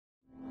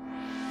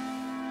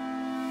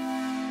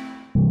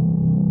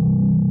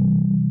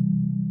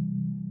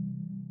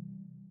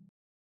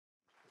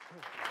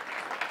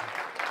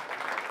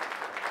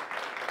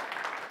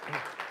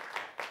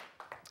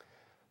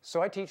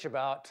So I teach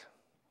about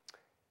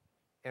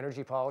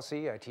energy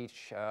policy. I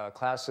teach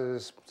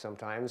classes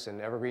sometimes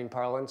in evergreen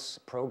parlance,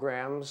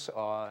 programs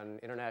on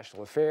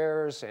international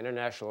affairs,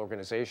 international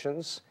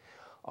organizations,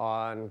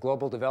 on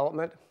global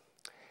development.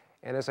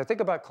 And as I think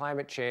about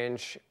climate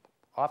change,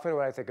 often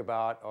what I think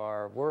about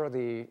are what are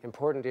the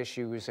important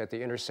issues at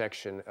the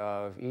intersection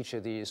of each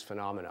of these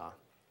phenomena.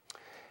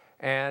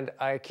 And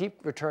I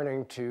keep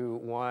returning to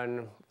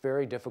one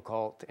very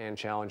difficult and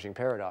challenging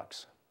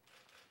paradox.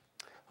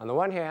 On the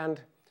one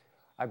hand,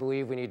 I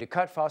believe we need to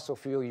cut fossil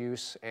fuel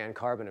use and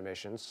carbon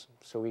emissions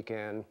so we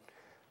can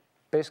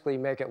basically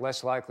make it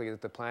less likely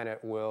that the planet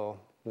will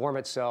warm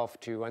itself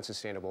to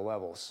unsustainable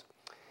levels.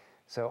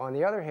 So on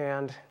the other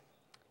hand,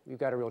 we've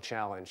got a real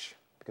challenge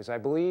because I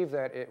believe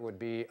that it would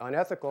be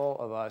unethical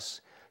of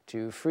us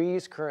to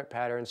freeze current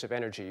patterns of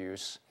energy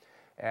use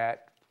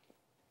at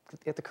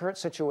the current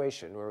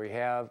situation where we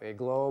have a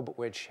globe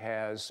which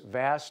has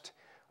vast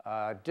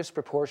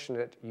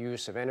disproportionate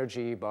use of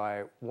energy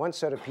by one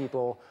set of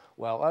people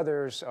while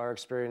others are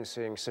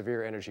experiencing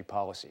severe energy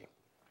policy.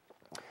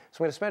 So I'm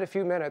going to spend a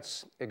few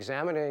minutes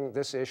examining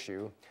this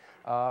issue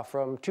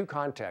from two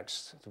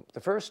contexts. The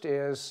first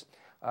is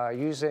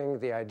using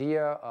the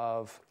idea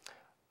of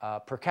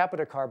per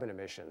capita carbon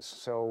emissions.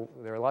 So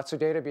there are lots of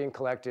data being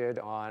collected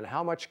on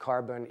how much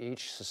carbon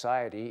each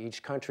society,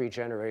 each country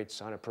generates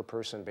on a per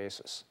person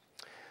basis.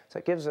 So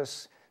that gives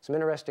us some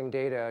interesting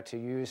data to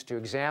use to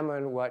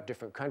examine what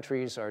different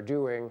countries are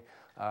doing,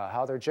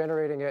 how they're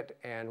generating it,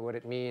 and what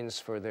it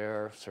means for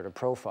their sort of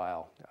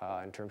profile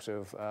in terms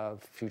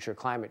of future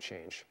climate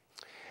change.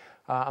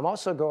 I'm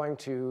also going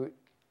to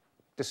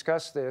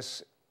discuss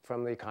this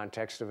from the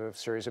context of a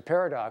series of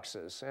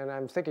paradoxes. And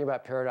I'm thinking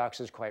about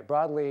paradoxes quite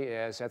broadly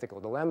as ethical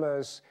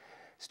dilemmas,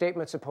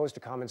 statements opposed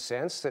to common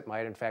sense that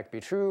might in fact be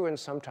true, and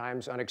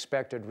sometimes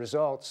unexpected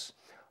results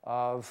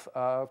of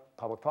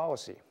public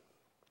policy.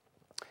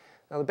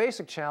 Now, the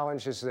basic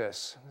challenge is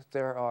this.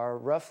 There are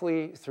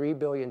roughly 3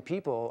 billion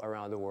people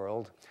around the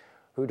world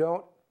who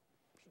don't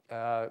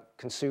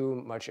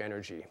consume much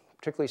energy,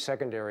 particularly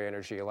secondary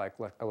energy like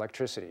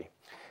electricity.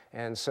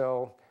 And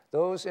so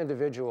those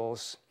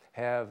individuals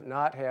have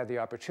not had the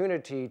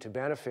opportunity to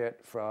benefit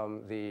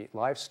from the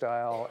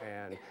lifestyle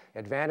and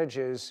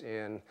advantages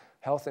in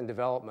health and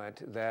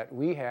development that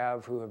we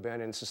have who have been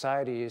in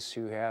societies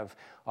who have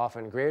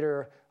often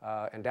greater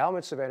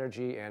endowments of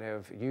energy and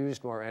have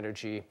used more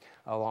energy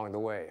along the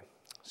way.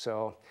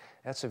 So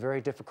that's a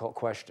very difficult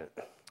question.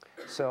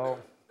 So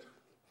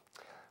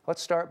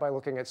let's start by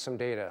looking at some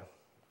data.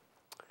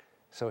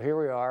 So here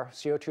we are,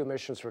 CO2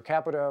 emissions per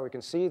capita. We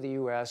can see the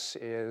US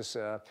is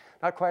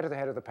not quite at the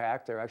head of the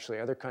pack. There are actually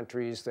other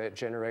countries that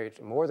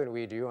generate more than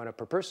we do on a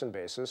per person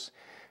basis.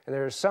 And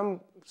there's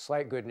some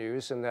slight good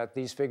news in that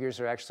these figures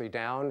are actually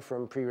down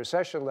from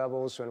pre-recession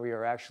levels when we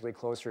are actually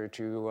closer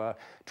to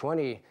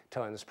 20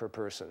 tons per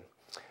person.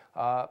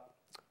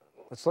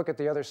 Let's look at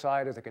the other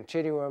side of the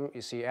continuum.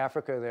 You see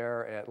Africa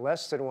there at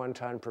less than 1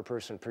 ton per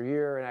person per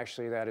year, and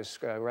actually that is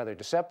rather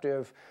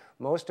deceptive.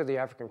 Most of the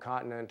African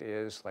continent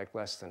is like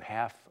less than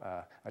half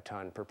a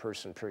ton per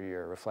person per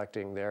year,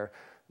 reflecting the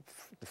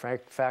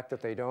fact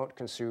that they don't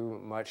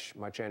consume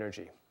much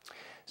energy.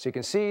 So you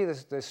can see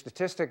the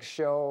statistics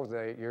show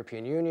the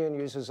European Union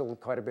uses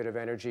quite a bit of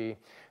energy,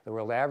 the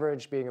world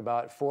average being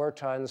about 4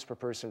 tons per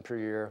person per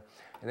year.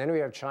 And then we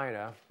have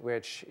China,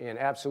 which in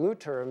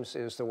absolute terms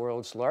is the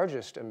world's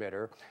largest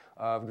emitter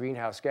of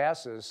greenhouse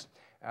gases.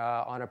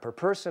 On a per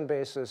person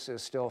basis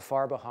is still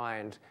far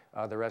behind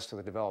the rest of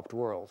the developed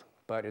world,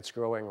 but it's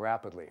growing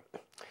rapidly.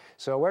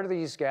 So where do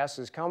these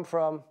gases come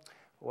from?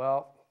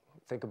 Well,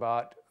 think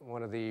about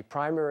one of the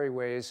primary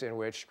ways in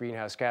which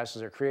greenhouse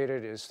gases are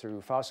created is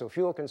through fossil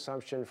fuel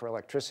consumption for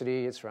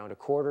electricity. It's around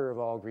 1/4 of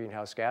all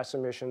greenhouse gas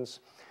emissions.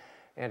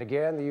 And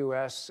again, the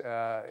US,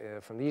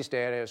 from these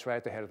data, is right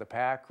at the head of the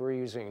pack. We're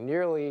using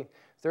nearly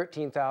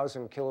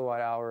 13,000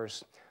 kilowatt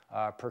hours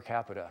per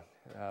capita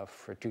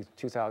for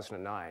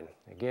 2009.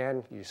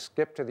 Again, you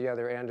skip to the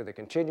other end of the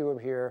continuum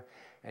here,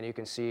 and you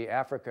can see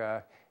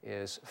Africa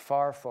is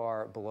far,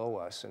 far below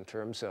us in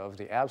terms of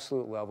the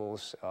absolute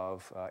levels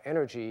of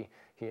energy,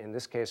 in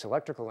this case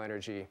electrical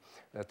energy,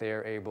 that they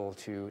are able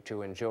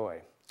to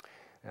enjoy.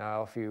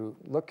 Now, if you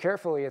look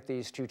carefully at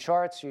these two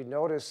charts, you'd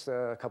notice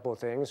a couple of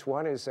things.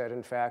 One is that,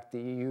 in fact, the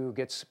EU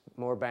gets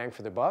more bang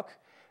for the buck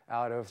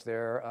out of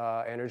their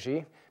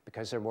energy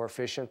because they're more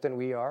efficient than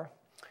we are.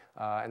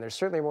 And they're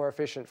certainly more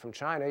efficient from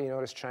China. You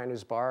notice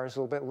China's bar is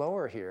a little bit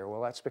lower here.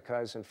 Well, that's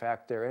because, in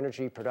fact, their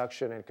energy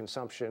production and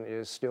consumption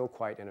is still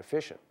quite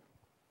inefficient.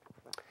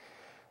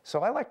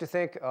 So I like to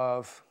think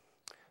of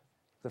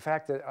the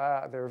fact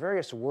that there are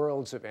various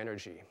worlds of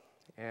energy.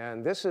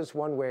 And this is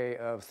one way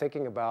of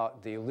thinking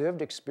about the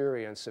lived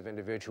experience of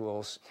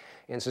individuals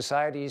in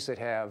societies that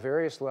have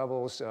various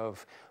levels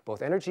of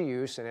both energy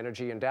use and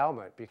energy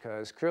endowment,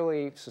 because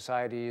clearly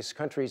societies,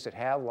 countries that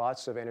have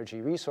lots of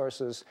energy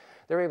resources,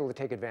 they're able to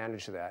take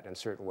advantage of that in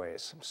certain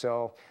ways.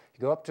 So if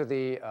you go up to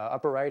the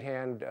upper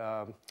right-hand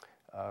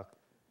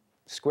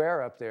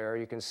square up there,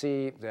 you can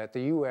see that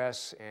the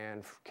US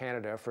and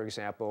Canada, for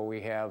example,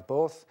 we have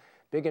both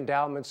big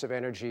endowments of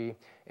energy,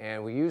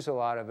 and we use a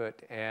lot of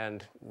it,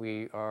 and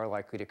we are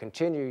likely to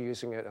continue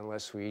using it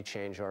unless we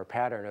change our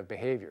pattern of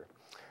behavior.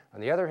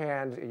 On the other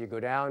hand, you go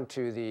down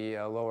to the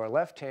lower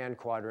left-hand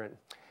quadrant,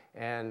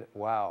 and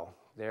wow,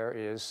 there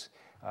is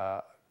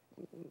a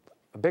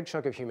big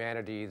chunk of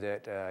humanity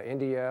that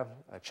India,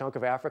 a chunk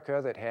of Africa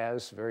that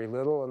has very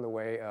little in the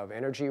way of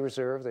energy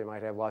reserve. They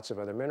might have lots of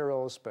other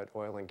minerals, but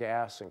oil and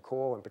gas and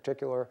coal in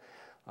particular,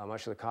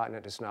 much of the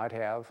continent does not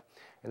have.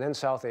 And then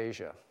South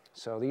Asia.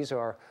 So these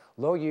are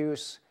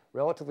low-use,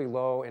 relatively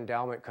low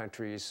endowment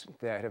countries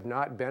that have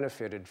not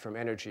benefited from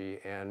energy,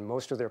 and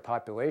most of their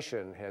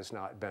population has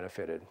not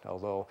benefited,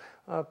 although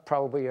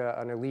probably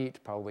an elite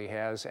probably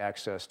has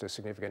access to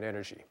significant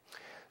energy.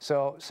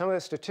 So some of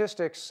the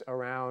statistics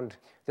around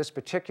this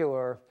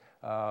particular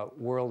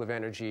world of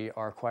energy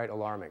are quite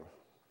alarming.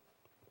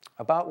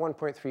 About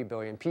 1.3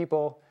 billion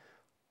people,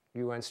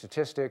 UN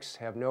statistics,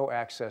 have no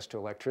access to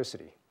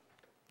electricity.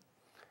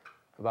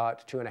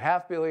 About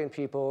 2.5 billion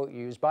people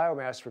use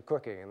biomass for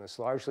cooking, and this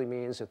largely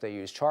means that they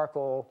use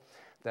charcoal,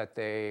 that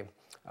they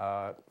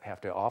have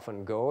to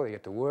often go, they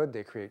get the wood,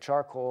 they create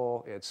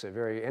charcoal. It's a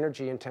very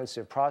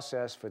energy-intensive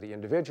process for the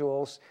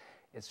individuals.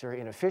 It's very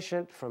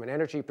inefficient from an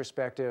energy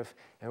perspective,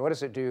 and what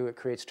does it do? It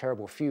creates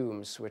terrible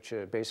fumes, which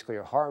basically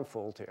are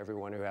harmful to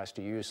everyone who has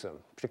to use them,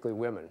 particularly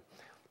women.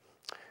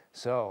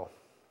 So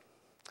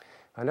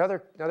another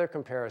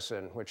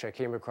comparison, which I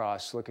came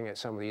across looking at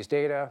some of these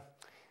data.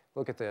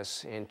 Look at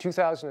this. In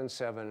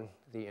 2007,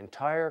 the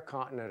entire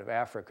continent of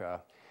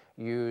Africa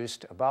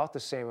used about the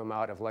same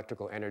amount of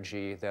electrical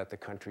energy that the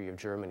country of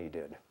Germany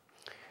did.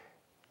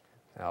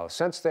 Now,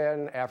 since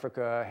then,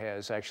 Africa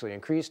has actually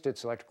increased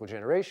its electrical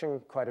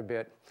generation quite a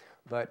bit,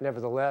 but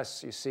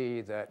nevertheless, you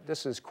see that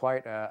this is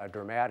quite a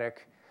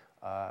dramatic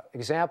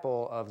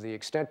example of the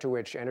extent to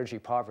which energy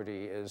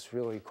poverty is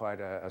really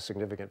quite a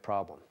significant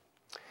problem.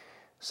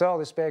 So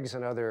this begs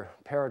another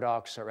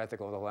paradox or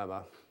ethical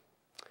dilemma.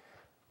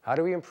 How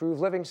do we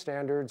improve living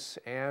standards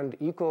and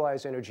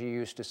equalize energy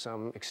use to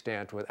some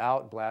extent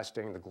without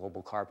blasting the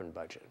global carbon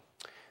budget?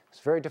 It's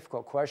a very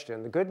difficult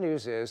question. The good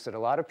news is that a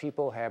lot of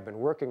people have been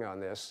working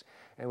on this,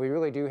 and we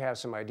really do have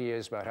some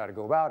ideas about how to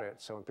go about it.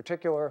 So in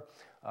particular,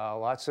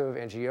 lots of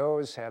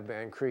NGOs have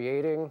been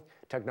creating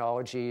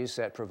technologies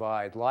that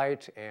provide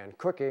light and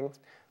cooking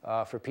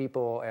for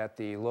people at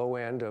the low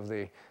end of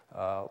the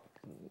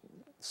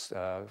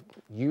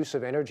use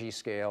of energy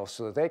scale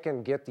so that they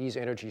can get these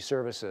energy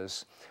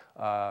services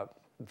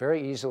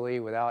very easily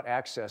without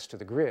access to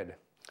the grid.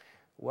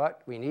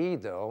 What we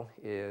need, though,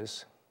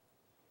 is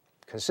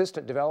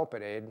consistent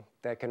development aid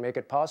that can make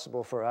it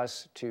possible for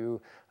us to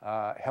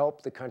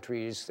help the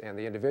countries and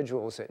the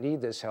individuals that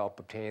need this help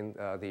obtain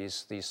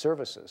these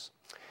services.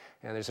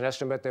 And there's an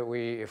estimate that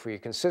if we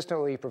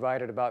consistently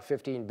provided about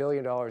 $15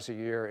 billion a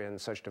year in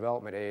such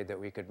development aid, that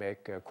we could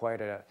make quite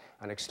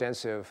an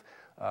extensive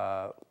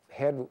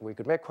we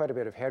could make quite a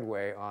bit of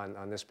headway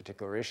on this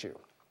particular issue.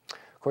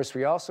 Of course,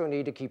 we also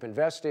need to keep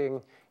investing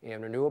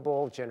in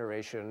renewable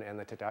generation and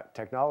the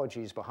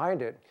technologies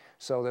behind it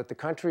so that the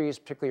countries,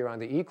 particularly around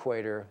the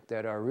equator,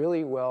 that are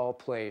really well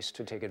placed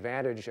to take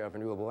advantage of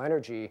renewable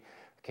energy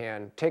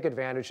can take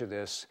advantage of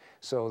this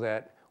so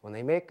that when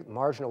they make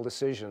marginal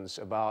decisions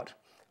about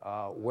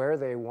where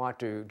they want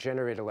to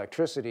generate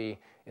electricity,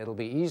 it'll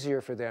be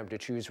easier for them to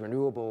choose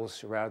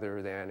renewables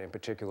rather than, in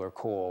particular,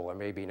 coal or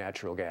maybe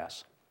natural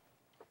gas.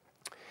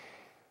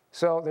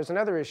 So there's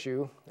another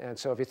issue, and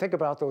so if you think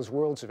about those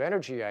worlds of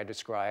energy I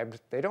described,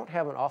 they don't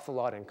have an awful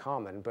lot in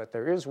common, but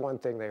there is one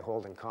thing they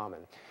hold in common.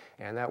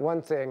 And that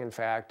one thing, in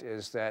fact,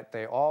 is that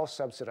they all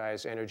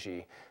subsidize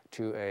energy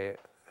to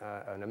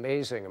an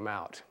amazing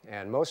amount.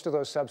 And most of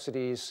those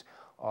subsidies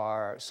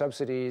are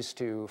subsidies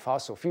to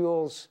fossil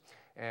fuels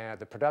and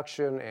the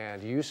production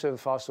and use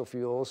of fossil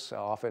fuels,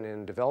 often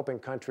in developing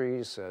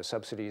countries,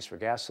 subsidies for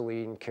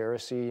gasoline,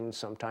 kerosene,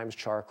 sometimes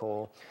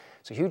charcoal.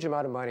 It's a huge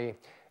amount of money.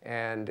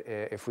 And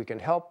if we can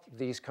help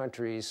these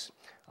countries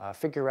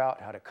figure out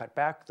how to cut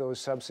back those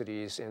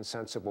subsidies in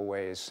sensible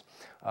ways,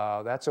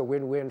 that's a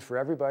win-win for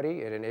everybody.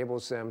 It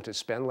enables them to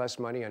spend less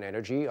money on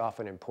energy,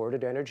 often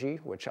imported energy,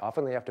 which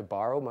often they have to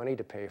borrow money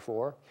to pay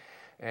for.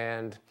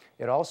 And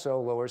it also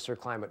lowers their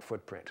climate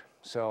footprint.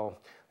 So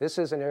this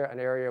is an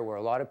area where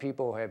a lot of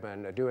people have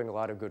been doing a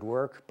lot of good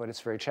work, but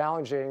it's very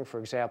challenging. For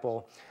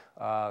example,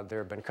 there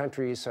have been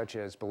countries such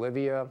as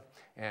Bolivia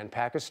and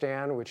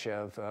Pakistan, which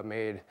have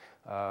made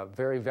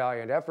very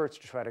valiant efforts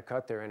to try to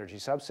cut their energy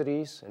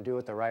subsidies and do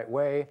it the right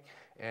way,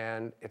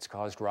 and it's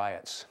caused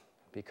riots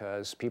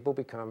because people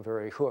become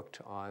very hooked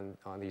on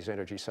these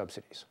energy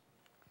subsidies.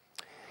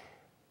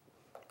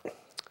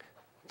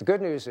 The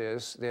good news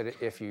is that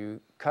if you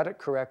cut it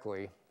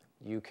correctly,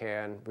 you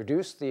can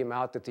reduce the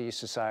amount that these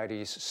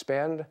societies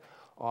spend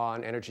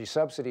on energy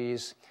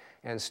subsidies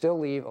and still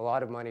leave a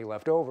lot of money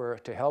left over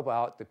to help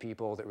out the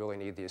people that really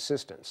need the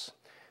assistance.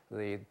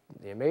 the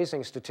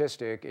amazing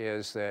statistic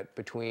is that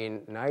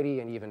between 90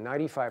 and even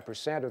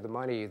 95% of the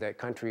money that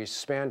countries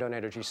spend on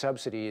energy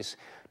subsidies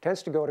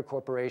tends to go to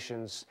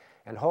corporations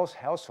and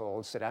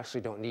households that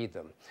actually don't need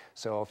them.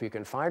 So if you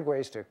can find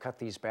ways to cut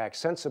these back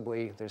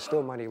sensibly, there's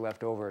still money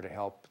left over to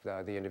help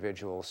the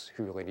individuals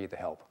who really need the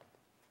help.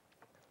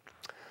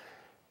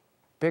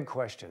 Big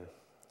question.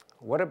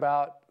 What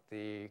about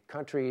the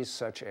countries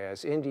such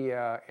as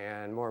India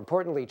and, more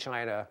importantly,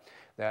 China,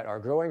 that are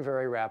growing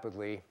very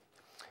rapidly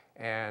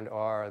and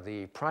are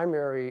the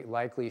primary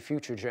likely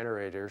future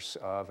generators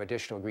of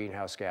additional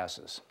greenhouse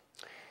gases?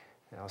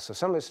 Now, so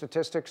some of the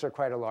statistics are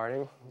quite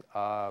alarming.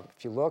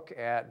 If you look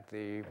at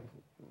the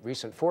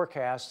recent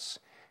forecasts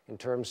in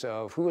terms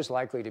of who is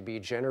likely to be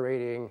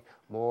generating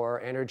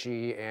more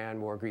energy and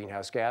more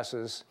greenhouse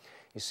gases,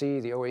 you see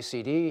the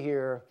OECD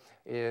here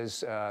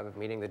is,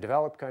 meaning the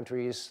developed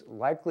countries,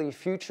 likely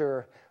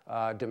future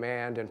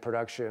demand and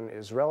production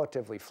is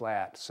relatively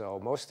flat. So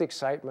most of the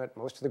excitement,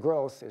 most of the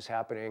growth is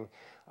happening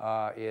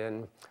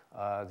in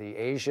the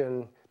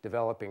Asian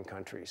developing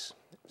countries.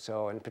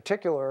 So in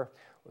particular,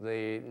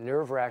 the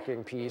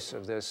nerve-wracking piece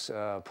of this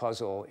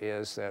puzzle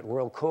is that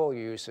world coal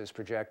use is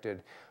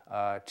projected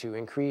to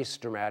increase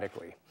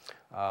dramatically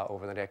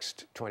over the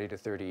next 20 to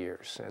 30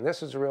 years. And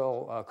this is a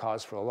real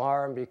cause for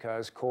alarm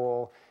because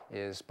coal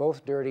is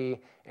both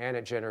dirty and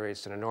it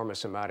generates an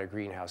enormous amount of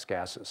greenhouse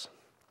gases.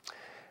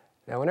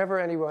 Now, whenever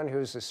anyone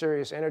who's a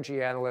serious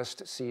energy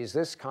analyst sees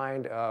this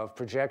kind of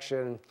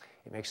projection,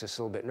 it makes us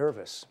a little bit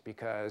nervous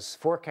because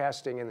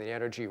forecasting in the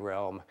energy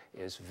realm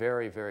is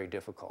very, very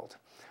difficult.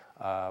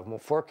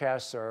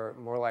 Forecasts are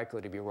more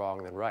likely to be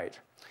wrong than right.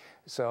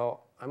 So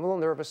I'm a little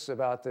nervous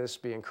about this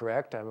being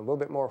correct. I'm a little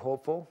bit more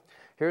hopeful.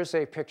 Here's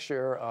a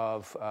picture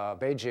of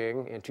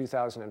Beijing in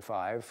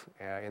 2005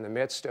 in the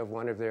midst of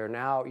one of their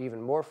now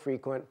even more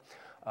frequent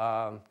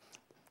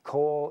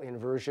coal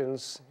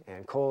inversions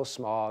and coal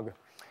smog.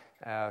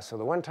 So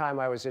the one time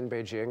I was in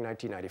Beijing,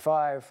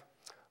 1995,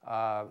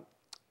 I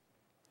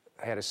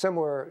had a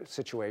similar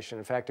situation.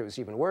 In fact, it was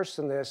even worse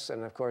than this.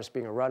 And of course,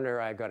 being a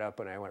runner, I got up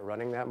and I went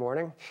running that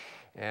morning.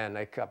 And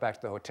I got back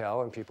to the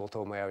hotel, and people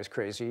told me I was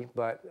crazy.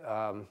 But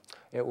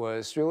it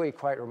was really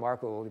quite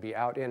remarkable to be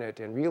out in it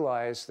and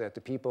realize that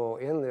the people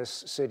in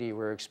this city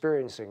were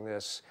experiencing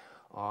this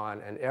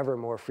on an ever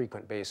more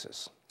frequent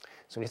basis.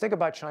 So when you think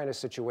about China's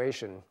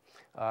situation,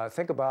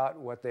 think about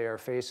what they are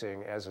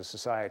facing as a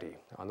society.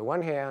 On the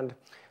one hand,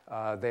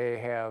 they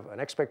have an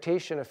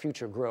expectation of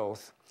future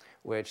growth,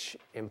 which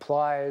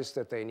implies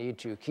that they need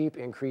to keep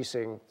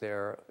increasing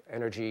their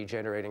energy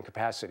generating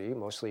capacity,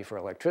 mostly for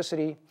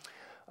electricity.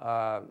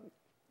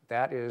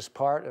 That is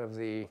part of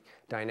the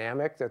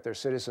dynamic that their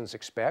citizens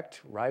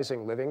expect,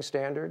 rising living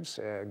standards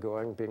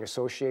being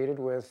associated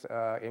with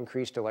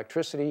increased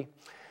electricity.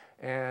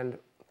 And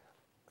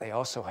they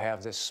also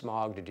have this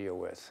smog to deal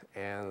with.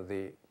 And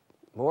the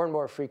more and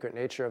more frequent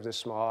nature of this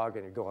smog,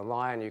 and you go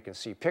online, you can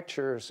see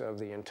pictures of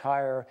the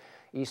entire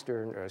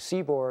eastern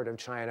seaboard of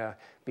China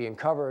being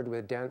covered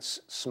with dense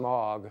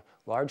smog,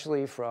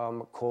 largely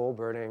from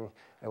coal-burning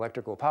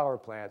electrical power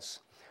plants.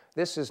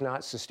 This is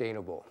not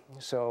sustainable.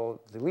 So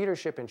the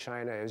leadership in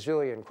China is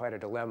really in quite a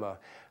dilemma.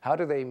 How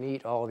do they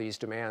meet all these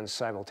demands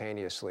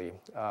simultaneously?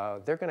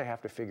 They're going to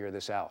have to figure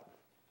this out.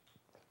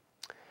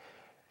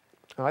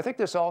 Now, I think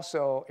this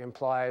also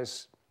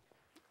implies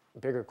a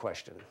bigger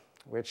question,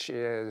 which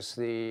is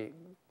the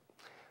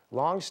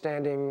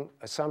long-standing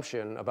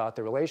assumption about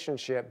the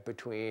relationship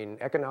between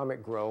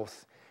economic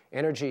growth,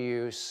 energy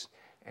use,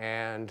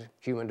 and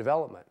human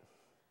development.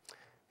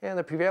 And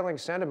the prevailing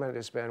sentiment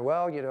has been,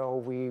 well, you know,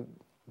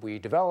 we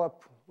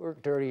develop, we're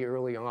dirty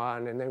early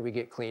on, and then we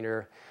get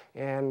cleaner,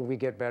 and we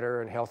get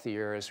better and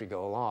healthier as we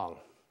go along.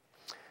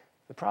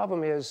 The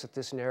problem is that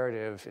this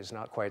narrative is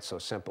not quite so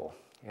simple.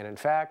 And in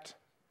fact,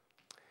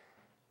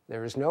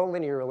 there is no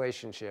linear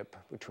relationship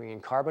between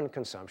carbon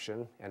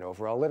consumption and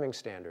overall living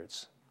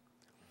standards.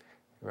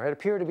 It might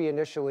appear to be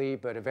initially,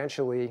 but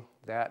eventually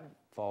that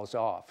falls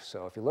off.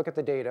 So if you look at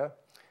the data,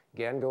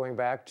 again, going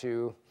back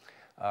to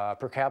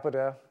per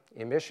capita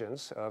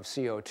emissions of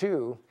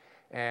CO2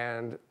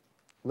 and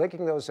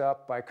linking those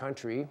up by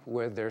country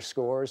with their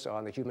scores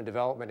on the Human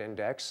Development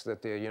Index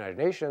that the United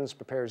Nations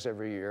prepares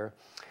every year,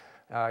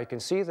 you can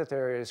see that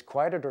there is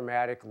quite a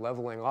dramatic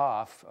leveling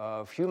off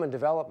of human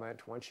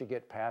development once you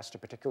get past a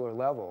particular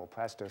level,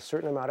 past a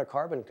certain amount of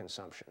carbon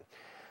consumption.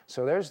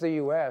 So there's the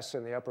US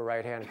in the upper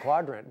right-hand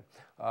quadrant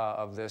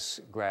of this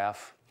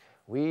graph.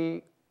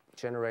 We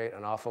generate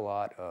an awful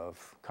lot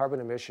of carbon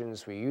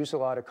emissions. We use a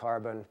lot of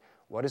carbon.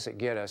 What does it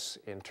get us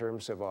in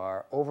terms of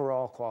our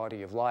overall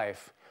quality of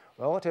life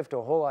relative to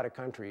a whole lot of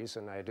countries?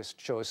 And I just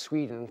chose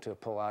Sweden to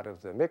pull out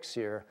of the mix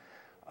here.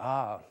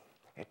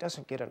 It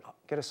doesn't get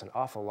us an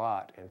awful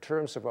lot in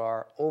terms of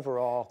our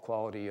overall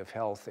quality of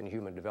health and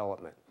human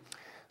development.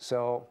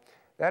 So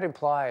that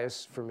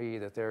implies for me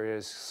that there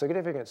is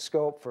significant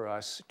scope for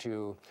us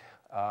to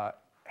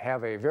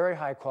have a very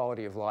high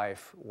quality of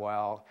life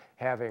while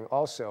having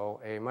also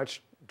a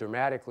much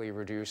dramatically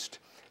reduced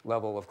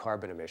level of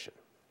carbon emission.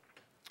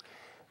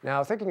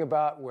 Now, thinking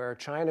about where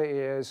China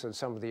is and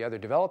some of the other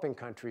developing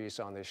countries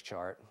on this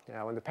chart,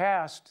 now in the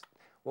past,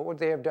 what would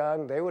they have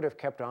done? They would have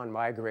kept on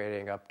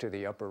migrating up to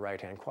the upper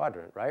right-hand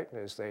quadrant, right?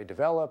 As they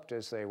developed,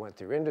 as they went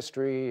through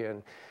industry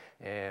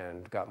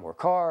and got more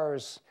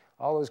cars,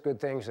 all those good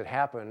things that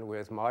happen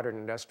with modern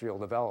industrial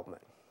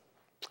development.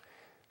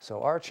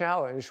 So our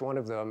challenge, one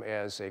of them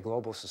as a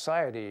global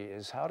society,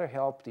 is how to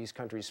help these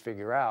countries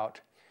figure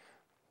out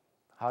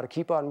how to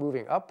keep on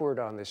moving upward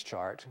on this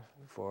chart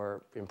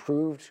for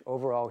improved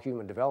overall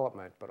human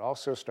development, but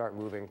also start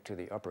moving to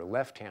the upper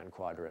left-hand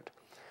quadrant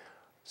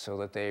so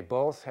that they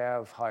both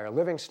have higher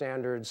living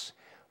standards,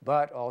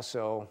 but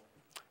also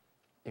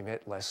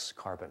emit less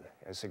carbon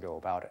as they go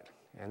about it.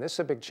 And this is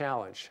a big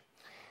challenge.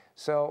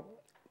 So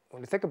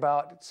when we think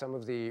about some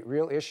of the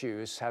real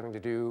issues having to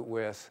do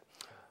with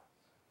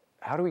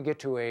how do we get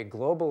to a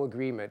global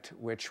agreement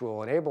which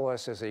will enable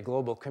us as a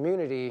global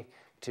community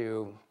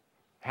to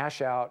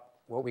hash out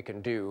what we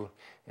can do.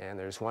 And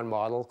there's one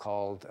model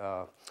called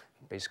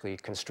basically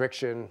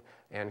constriction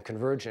and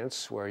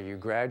convergence, where you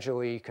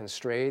gradually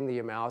constrain the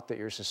amount that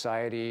your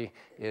society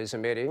is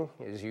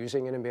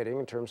using and emitting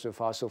in terms of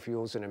fossil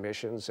fuels and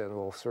emissions, and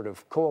will sort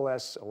of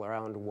coalesce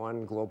around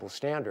one global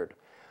standard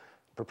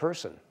per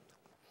person.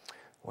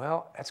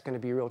 Well, that's going to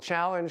be a real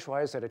challenge.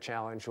 Why is that a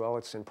challenge? Well,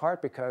 it's in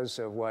part because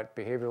of what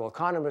behavioral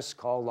economists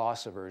call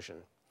loss aversion.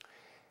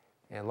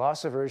 And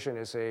loss aversion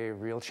is a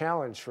real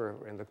challenge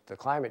in the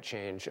climate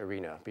change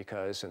arena,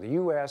 because in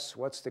the US,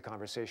 what's the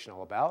conversation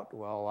all about?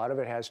 Well, a lot of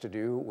it has to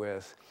do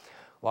with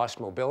lost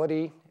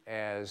mobility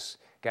as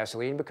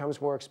gasoline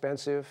becomes more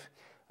expensive,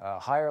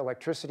 higher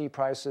electricity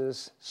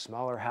prices,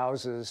 smaller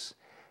houses,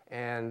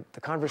 and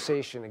the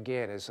conversation,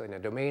 again, is in a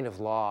domain of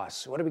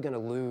loss. What are we going to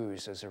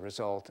lose as a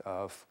result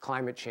of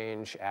climate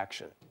change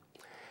action?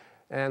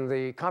 And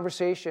the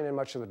conversation in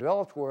much of the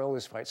developed world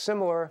is quite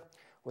similar,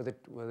 with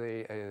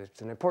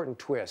an important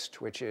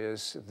twist, which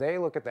is they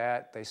look at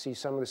that, they see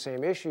some of the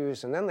same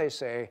issues, and then they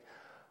say,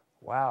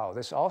 wow,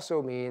 this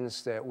also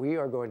means that we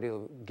are going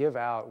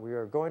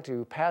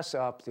to pass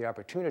up the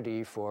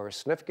opportunity for a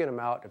significant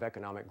amount of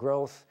economic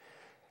growth,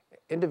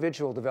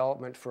 individual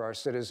development for our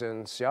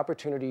citizens, the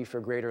opportunity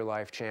for greater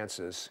life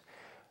chances.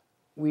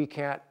 We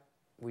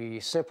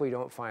simply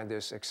don't find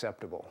this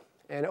acceptable.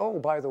 And oh,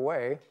 by the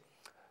way,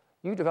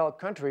 you developed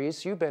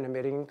countries, you've been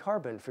emitting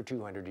carbon for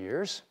 200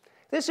 years.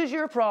 This is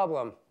your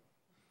problem.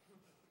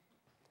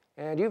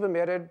 And you've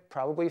emitted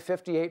probably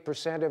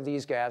 58% of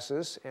these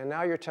gases, and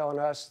now you're telling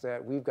us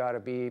that we've got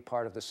to be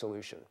part of the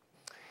solution.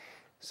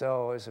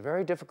 So it's a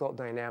very difficult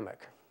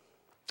dynamic.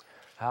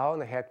 How in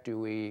the heck do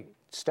we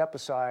step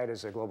aside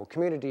as a global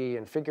community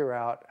and figure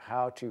out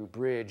how to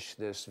bridge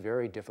this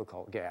very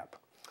difficult gap?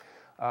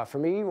 For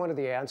me, one of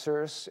the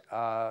answers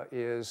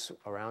is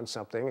around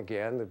something,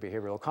 again, the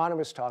behavioral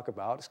economists talk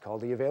about. It's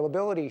called the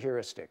availability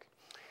heuristic.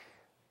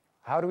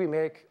 How do we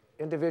make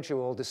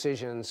individual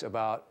decisions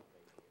about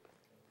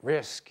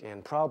risk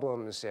and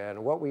problems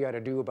and what we got to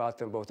do about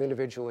them both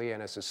individually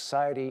and as a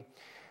society?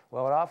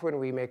 Well, often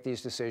we make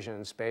these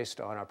decisions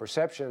based on our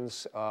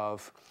perceptions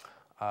of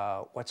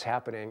what's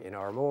happening in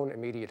our own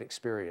immediate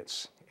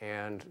experience.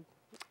 And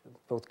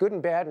both good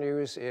and bad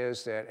news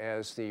is that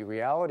as the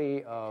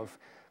reality of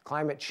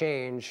climate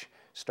change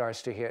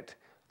starts to hit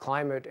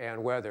climate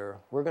and weather,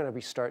 we're going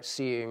to start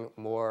seeing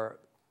more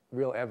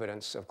real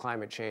evidence of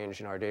climate change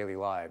in our daily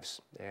lives.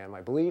 And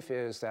my belief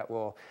is that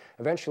will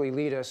eventually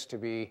lead us to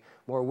be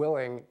more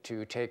willing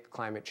to take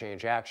climate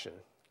change action.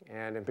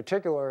 And in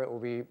particular, it will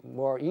be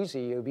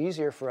it'll be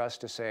easier for us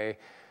to say,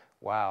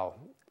 wow,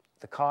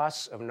 the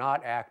costs of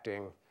not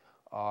acting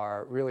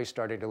are really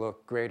starting to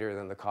look greater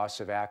than the costs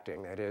of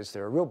acting. That is,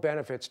 there are real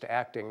benefits to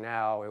acting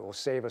now. It will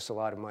save us a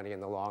lot of money in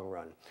the long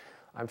run.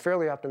 I'm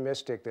fairly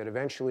optimistic that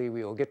eventually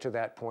we will get to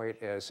that point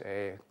as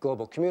a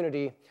global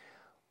community.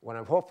 What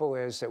I'm hopeful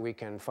is that we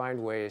can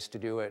find ways to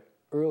do it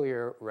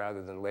earlier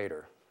rather than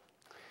later.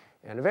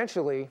 And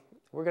eventually,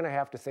 we're going to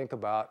have to think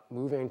about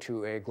moving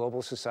to a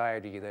global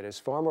society that is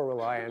far more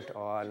reliant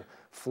on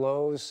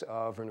flows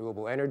of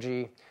renewable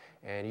energy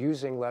and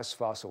using less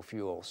fossil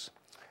fuels.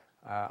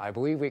 I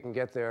believe we can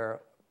get there,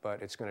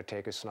 but it's going to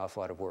take us an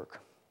awful lot of work.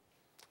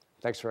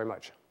 Thanks very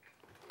much.